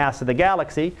contribute to the mass of the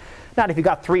galaxy. Not if you've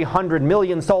got 300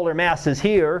 million solar masses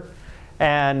here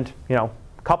and, a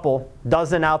couple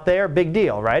dozen out there, big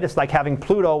deal, right? It's like having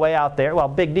Pluto way out there. Well,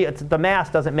 big deal. The mass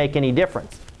doesn't make any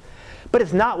difference. But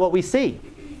it's not what we see.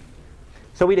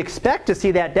 So we'd expect to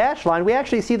see that dashed line. We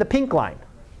actually see the pink line.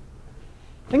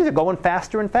 Things are going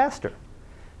faster and faster.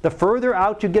 The further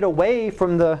out you get away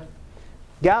from the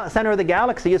center of the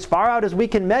galaxy, as far out as we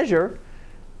can measure,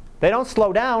 they don't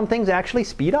slow down. Things actually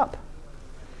speed up.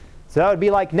 So that would be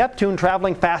like Neptune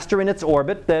traveling faster in its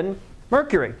orbit than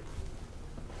Mercury.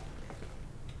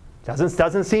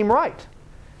 Doesn't seem right.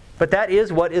 But that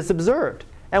is what is observed.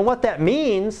 And what that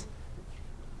means,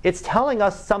 it's telling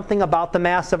us something about the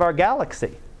mass of our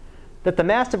galaxy. That the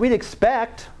mass that we'd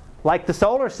expect, like the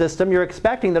solar system, you're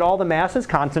expecting that all the mass is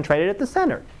concentrated at the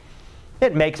center.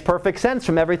 It makes perfect sense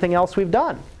from everything else we've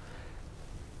done.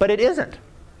 But it isn't.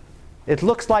 It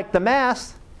looks like the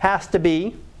mass has to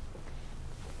be,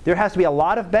 there has to be a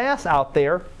lot of mass out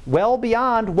there well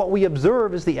beyond what we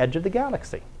observe as the edge of the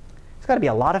galaxy. There's got to be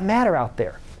a lot of matter out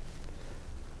there.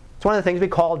 It's one of the things we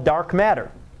call dark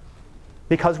matter,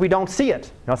 because we don't see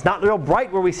it. It's not real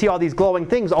bright where we see all these glowing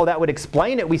things. Oh, that would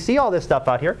explain it. We see all this stuff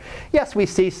out here. Yes, we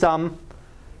see some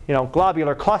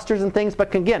globular clusters and things,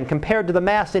 but again, compared to the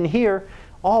mass in here,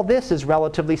 all this is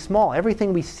relatively small.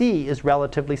 Everything we see is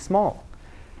relatively small.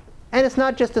 And it's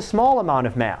not just a small amount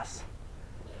of mass.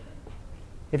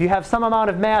 If you have some amount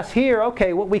of mass here,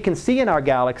 okay, what we can see in our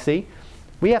galaxy,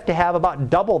 we have to have about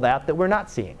double that we're not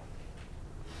seeing.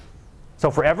 So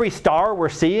for every star we're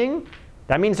seeing,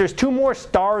 that means there's 2 more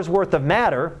stars worth of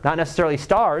matter, not necessarily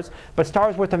stars, but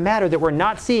stars worth of matter that we're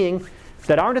not seeing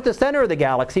that aren't at the center of the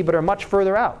galaxy but are much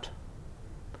further out.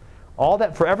 All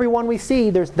that, for every one we see,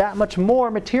 there's that much more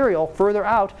material further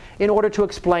out in order to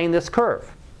explain this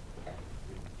curve.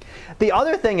 The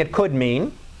other thing it could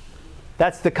mean,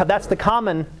 that's the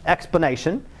common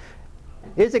explanation,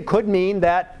 is it could mean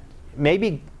that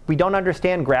maybe we don't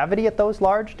understand gravity at those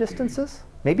large distances.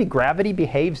 Maybe gravity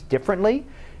behaves differently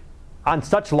on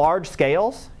such large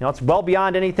scales. It's well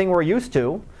beyond anything we're used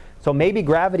to. So maybe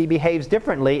gravity behaves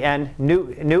differently, and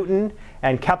Newton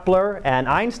and Kepler and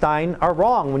Einstein are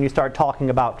wrong when you start talking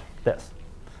about this.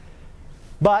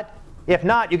 But if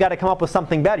not, you've got to come up with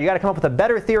something better. You've got to come up with a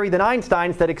better theory than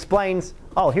Einstein's that explains,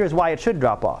 oh, here's why it should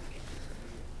drop off.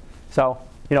 So,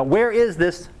 where is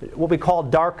this, what we call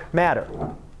dark matter?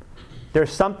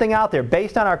 There's something out there.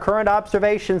 Based on our current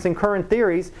observations and current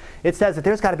theories, it says that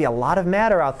there's got to be a lot of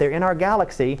matter out there in our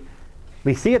galaxy.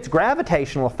 We see its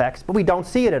gravitational effects, but we don't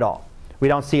see it at all. We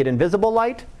don't see it in visible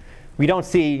light. We don't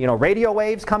see radio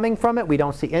waves coming from it. We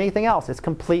don't see anything else. It's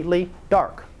completely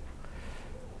dark.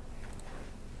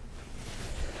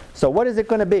 So what is it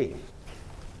going to be?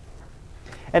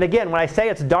 And again, when I say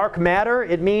it's dark matter,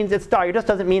 it means it's dark. It just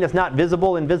doesn't mean it's not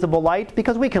visible in visible light,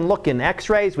 because we can look in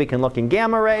X-rays, we can look in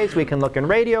gamma rays, we can look in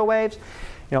radio waves.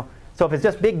 So if it's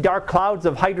just big dark clouds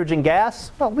of hydrogen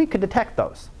gas, well, we could detect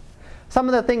those. Some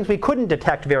of the things we couldn't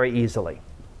detect very easily.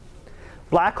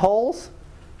 Black holes,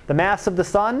 the mass of the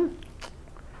sun.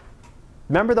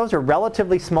 Remember, those are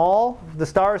relatively small. The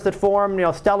stars that form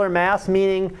stellar mass,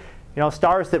 meaning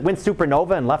stars that went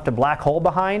supernova and left a black hole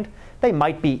behind, they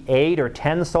might be 8 or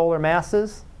 10 solar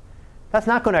masses. That's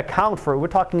not going to account for, we're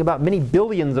talking about many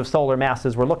billions of solar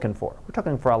masses we're looking for. We're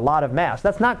talking for a lot of mass.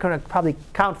 That's not going to probably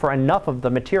count for enough of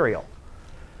the material.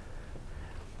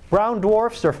 Brown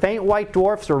dwarfs or faint white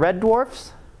dwarfs or red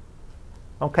dwarfs.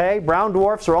 Okay, brown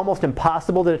dwarfs are almost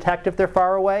impossible to detect if they're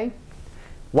far away.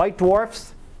 White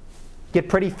dwarfs get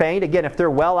pretty faint, again, if they're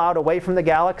well out away from the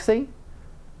galaxy.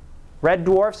 Red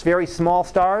dwarfs, very small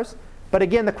stars. But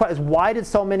again, the question is, why did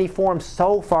so many form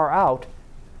so far out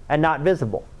and not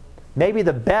visible? Maybe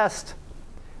the best,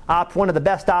 one of the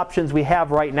best options we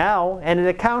have right now, and it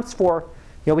accounts for,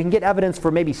 we can get evidence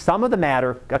for maybe some of the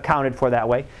matter accounted for that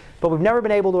way, but we've never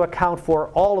been able to account for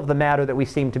all of the matter that we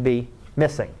seem to be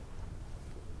missing.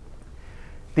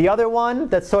 The other one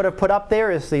that's sort of put up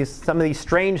there is some of these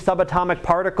strange subatomic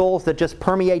particles that just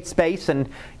permeate space and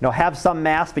have some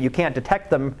mass, but you can't detect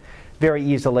them very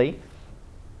easily.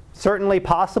 Certainly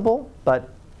possible, but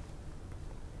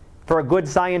for a good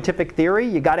scientific theory,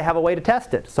 you've got to have a way to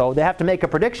test it. So they have to make a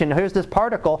prediction. Here's this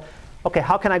particle. Okay,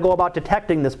 how can I go about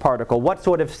detecting this particle? What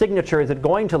sort of signature is it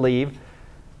going to leave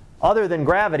other than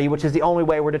gravity, which is the only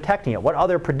way we're detecting it? What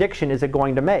other prediction is it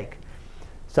going to make?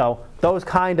 So those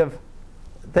kind of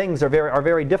things are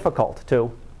very difficult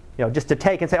to, just to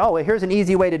take and say, oh, well, here's an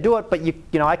easy way to do it, but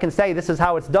I can say this is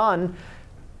how it's done,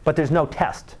 but there's no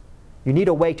test. You need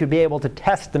a way to be able to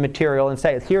test the material and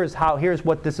say, here's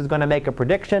what this is going to make a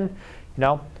prediction.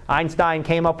 Einstein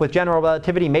came up with general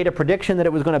relativity, made a prediction that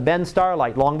it was going to bend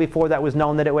starlight long before that was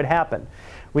known that it would happen.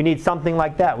 We need something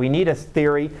like that. We need a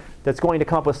theory that's going to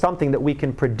come up with something that we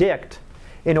can predict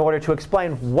in order to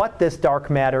explain what this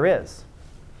dark matter is.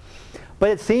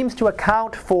 But it seems to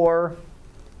account for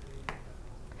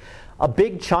a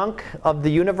big chunk of the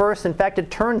universe. In fact,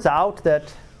 it turns out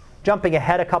that, jumping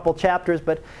ahead a couple chapters,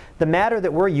 but the matter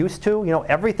that we're used to,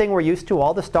 everything we're used to,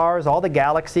 all the stars, all the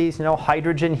galaxies,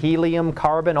 hydrogen, helium,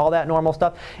 carbon, all that normal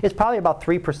stuff, is probably about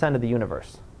 3% of the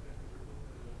universe.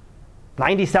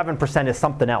 97% is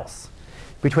something else.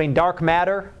 Between dark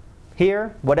matter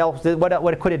here. What else?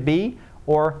 What could it be?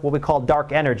 Or what we call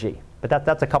dark energy. But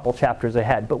that's a couple chapters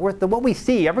ahead. But what we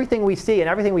see, everything we see and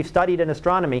everything we've studied in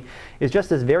astronomy is just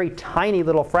this very tiny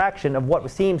little fraction of what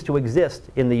seems to exist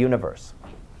in the universe.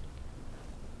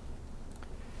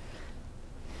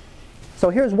 So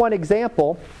here's one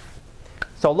example.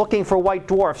 So looking for white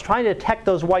dwarfs, trying to detect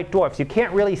those white dwarfs. You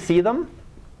can't really see them,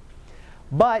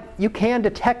 but you can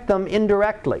detect them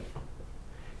indirectly.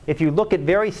 If you look at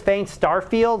very faint star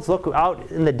fields, look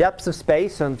out in the depths of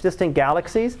space and distant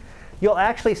galaxies, you'll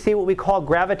actually see what we call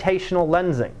gravitational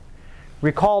lensing.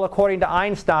 Recall, according to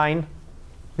Einstein,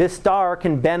 this star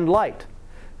can bend light.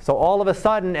 So all of a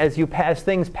sudden, as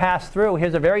things pass through,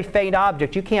 here's a very faint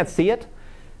object. You can't see it.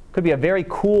 Could be a very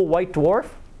cool white dwarf,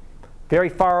 very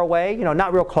far away.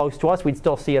 Not real close to us. We'd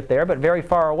still see it there, but very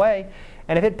far away.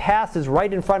 And if it passes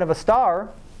right in front of a star,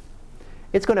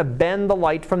 it's going to bend the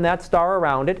light from that star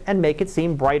around it and make it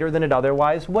seem brighter than it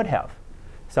otherwise would have.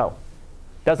 So,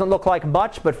 doesn't look like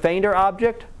much, but fainter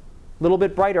object, little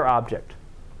bit brighter object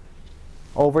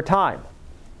over time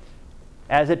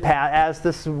as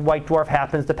this white dwarf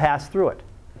happens to pass through it.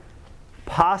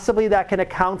 Possibly that can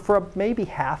account for maybe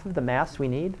half of the mass we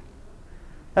need.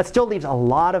 That still leaves a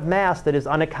lot of mass that is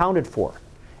unaccounted for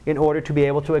in order to be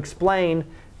able to explain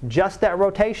just that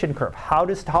rotation curve, how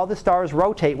the stars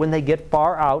rotate when they get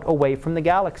far out away from the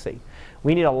galaxy.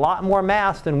 We need a lot more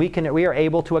mass than we are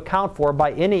able to account for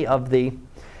by any of the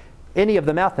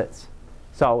methods.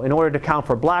 So in order to account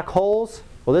for black holes,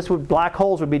 black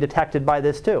holes would be detected by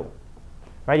this too.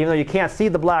 Right? Even though you can't see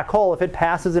the black hole, if it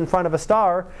passes in front of a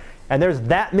star, and there's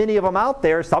that many of them out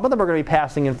there, some of them are going to be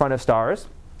passing in front of stars,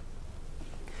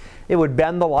 it would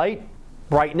bend the light,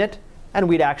 brighten it, and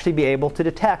we'd actually be able to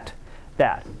detect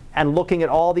that. And looking at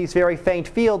all these very faint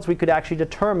fields, we could actually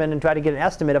determine and try to get an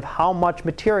estimate of how much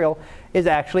material is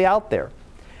actually out there.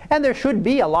 And there should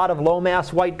be a lot of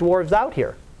low-mass white dwarfs out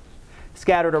here,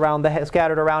 scattered around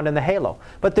in the halo.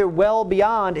 But they're well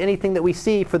beyond anything that we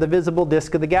see for the visible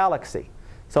disk of the galaxy.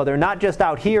 So they're not just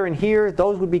out here and here.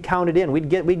 Those would be counted in. We'd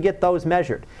get those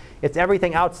measured. It's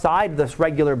everything outside this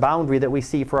regular boundary that we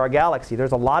see for our galaxy.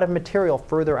 There's a lot of material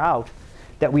further out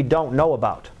that we don't know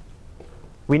about.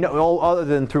 We know other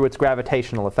than through its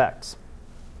gravitational effects.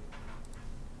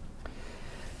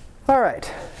 All right,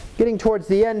 getting towards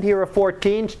the end here of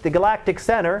 14, the galactic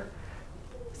center.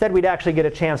 Said we'd actually get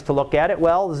a chance to look at it.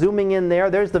 Well, zooming in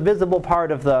there's the visible part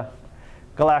of the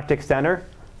galactic center.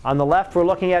 On the left, we're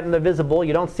looking at in the visible.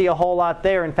 You don't see a whole lot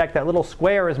there. In fact, that little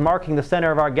square is marking the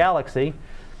center of our galaxy.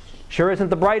 Sure isn't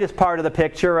the brightest part of the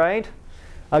picture, right?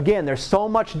 Again, there's so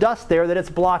much dust there that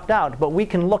it's blocked out. But we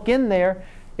can look in there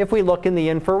if we look in the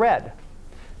infrared.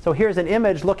 So here's an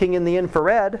image looking in the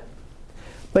infrared.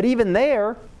 But even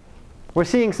there, we're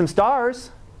seeing some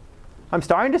stars. I'm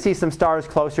starting to see some stars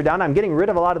closer down. I'm getting rid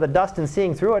of a lot of the dust and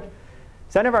seeing through it.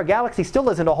 Center of our galaxy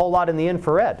still isn't a whole lot in the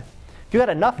infrared. If you got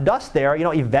enough dust there,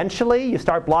 eventually you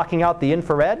start blocking out the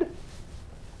infrared.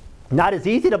 Not as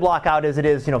easy to block out as it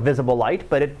is, visible light,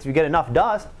 but you get enough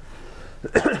dust.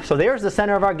 So there's the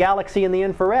center of our galaxy in the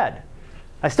infrared.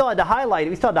 We still had to highlight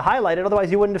it,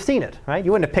 otherwise you wouldn't have seen it, right?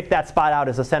 You wouldn't have picked that spot out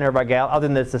as the center of our galaxy, other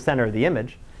than it's the center of the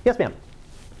image. Yes, ma'am?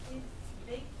 If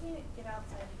they can't get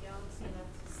outside the galaxy enough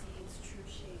to see its true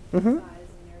shape and size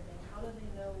and everything, how do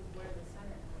they know where the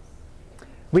center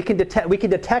is? We can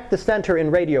detect the center in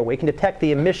radio. We can detect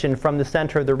the emission from the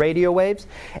center of the radio waves,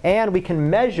 and we can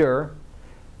measure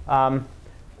the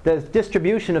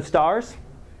distribution of stars.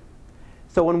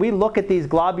 So when we look at these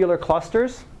globular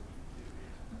clusters,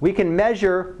 we can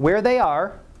measure where they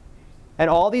are, and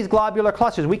all these globular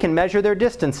clusters, we can measure their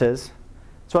distances.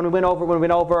 So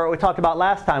we talked about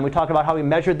last time, we talked about how we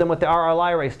measured them with the RR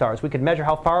Lyrae stars. We could measure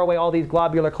how far away all these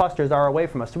globular clusters are away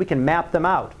from us, so we can map them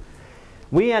out.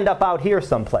 We end up out here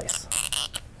someplace.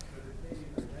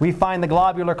 We find the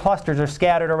globular clusters are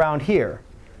scattered around here.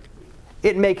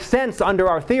 It makes sense under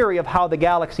our theory of how the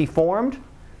galaxy formed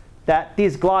that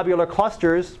these globular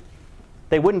clusters,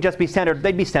 they wouldn't just be centered,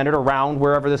 they'd be centered around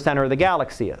wherever the center of the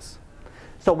galaxy is.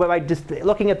 So by just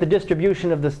looking at the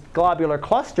distribution of the globular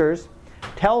clusters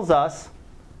tells us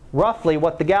roughly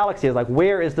what the galaxy is, like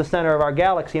where is the center of our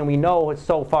galaxy, and we know it's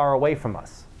so far away from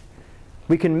us.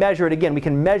 We can measure it again. We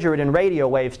can measure it in radio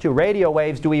waves too. Radio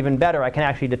waves do even better. I can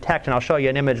actually detect, and I'll show you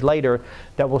an image later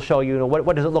that will show you,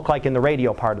 what does it look like in the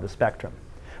radio part of the spectrum.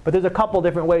 But there's a couple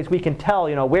different ways we can tell,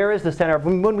 where is the center of,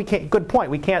 when we can't, good point,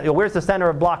 we can't, where's the center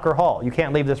of Blocker Hall? You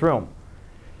can't leave this room.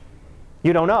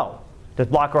 You don't know. Does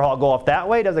Blocker Hall go off that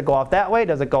way? Does it go off that way?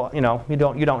 Does it go, you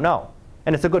don't know.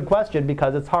 And it's a good question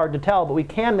because it's hard to tell, but we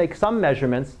can make some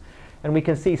measurements, and we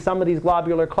can see some of these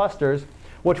globular clusters,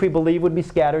 which we believe would be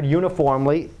scattered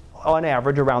uniformly on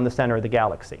average around the center of the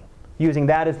galaxy. Using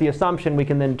that as the assumption, we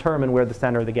can then determine where the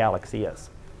center of the galaxy is.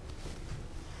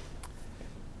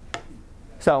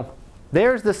 So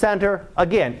there's the center.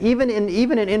 Again, even in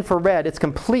infrared, it's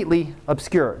completely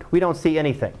obscured. We don't see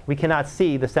anything. We cannot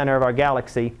see the center of our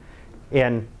galaxy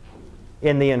in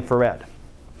the infrared.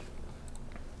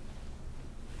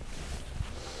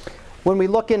 When we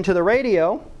look into the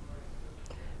radio,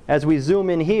 as we zoom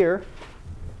in here,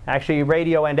 actually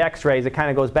radio and X-rays, it kind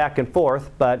of goes back and forth,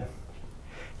 but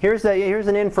here's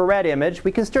an infrared image.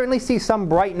 We can certainly see some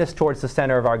brightness towards the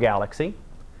center of our galaxy.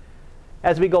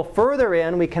 As we go further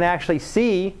in, we can actually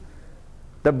see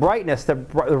the brightness. The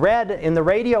red in the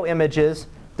radio images,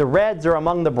 the reds are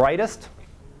among the brightest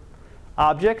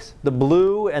objects. The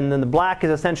blue and then the black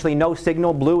is essentially no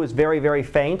signal. Blue is very, very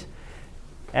faint.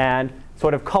 And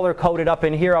sort of color-coded up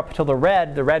in here up till the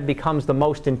red becomes the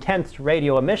most intense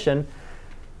radio emission.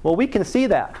 Well, we can see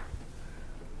that.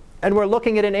 And we're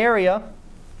looking at an area,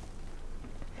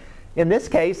 in this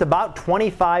case, about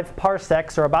 25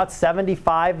 parsecs, or about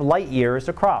 75 light years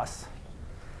across.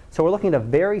 So we're looking at a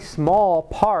very small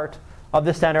part of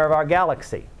the center of our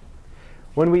galaxy.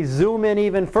 When we zoom in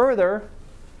even further,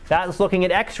 that's looking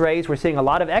at X-rays. We're seeing a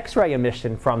lot of X-ray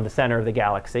emission from the center of the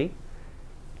galaxy.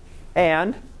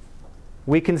 And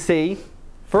we can see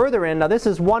further in, now this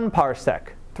is 1 parsec,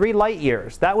 3 light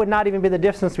years. That would not even be the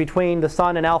distance between the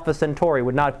Sun and Alpha Centauri,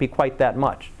 would not be quite that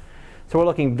much. So we're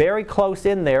looking very close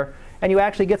in there, and you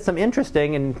actually get some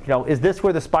interesting, and is this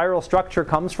where the spiral structure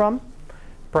comes from?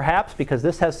 Perhaps, because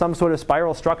this has some sort of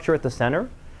spiral structure at the center.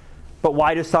 But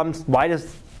why does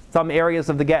some areas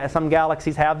of some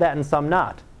galaxies have that and some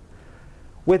not?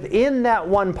 Within that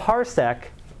 1 parsec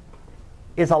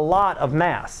is a lot of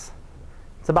mass.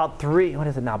 It's about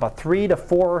 3 to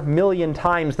 4 million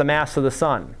times the mass of the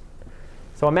Sun.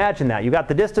 So imagine that. You've got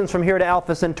the distance from here to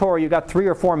Alpha Centauri. You've got 3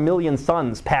 or 4 million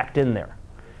suns packed in there.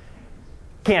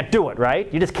 Can't do it,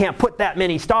 right? You just can't put that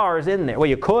many stars in there. Well,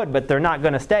 you could, but they're not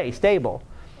going to stay stable.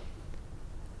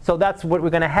 So that's what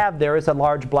we're going to have there, is a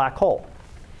large black hole.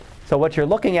 So what you're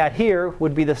looking at here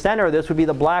would be the center of this, would be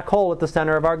the black hole at the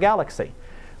center of our galaxy.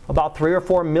 About 3 or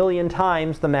 4 million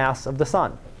times the mass of the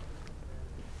Sun.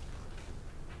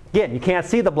 Again, you can't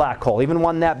see the black hole. Even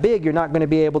one that big, you're not going to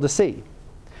be able to see.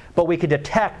 But we can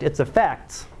detect its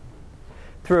effects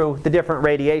through the different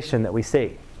radiation that we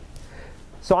see.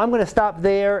 So I'm going to stop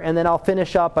there, and then I'll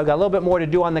finish up. I've got a little bit more to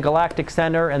do on the galactic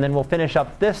center, and then we'll finish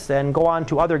up this and go on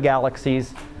to other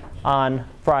galaxies on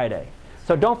Friday.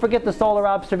 So don't forget the solar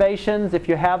observations. If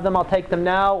you have them, I'll take them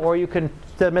now, or you can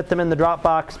submit them in the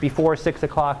Dropbox before 6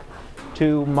 o'clock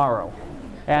tomorrow.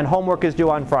 And homework is due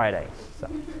on Friday. So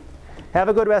have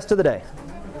a good rest of the day.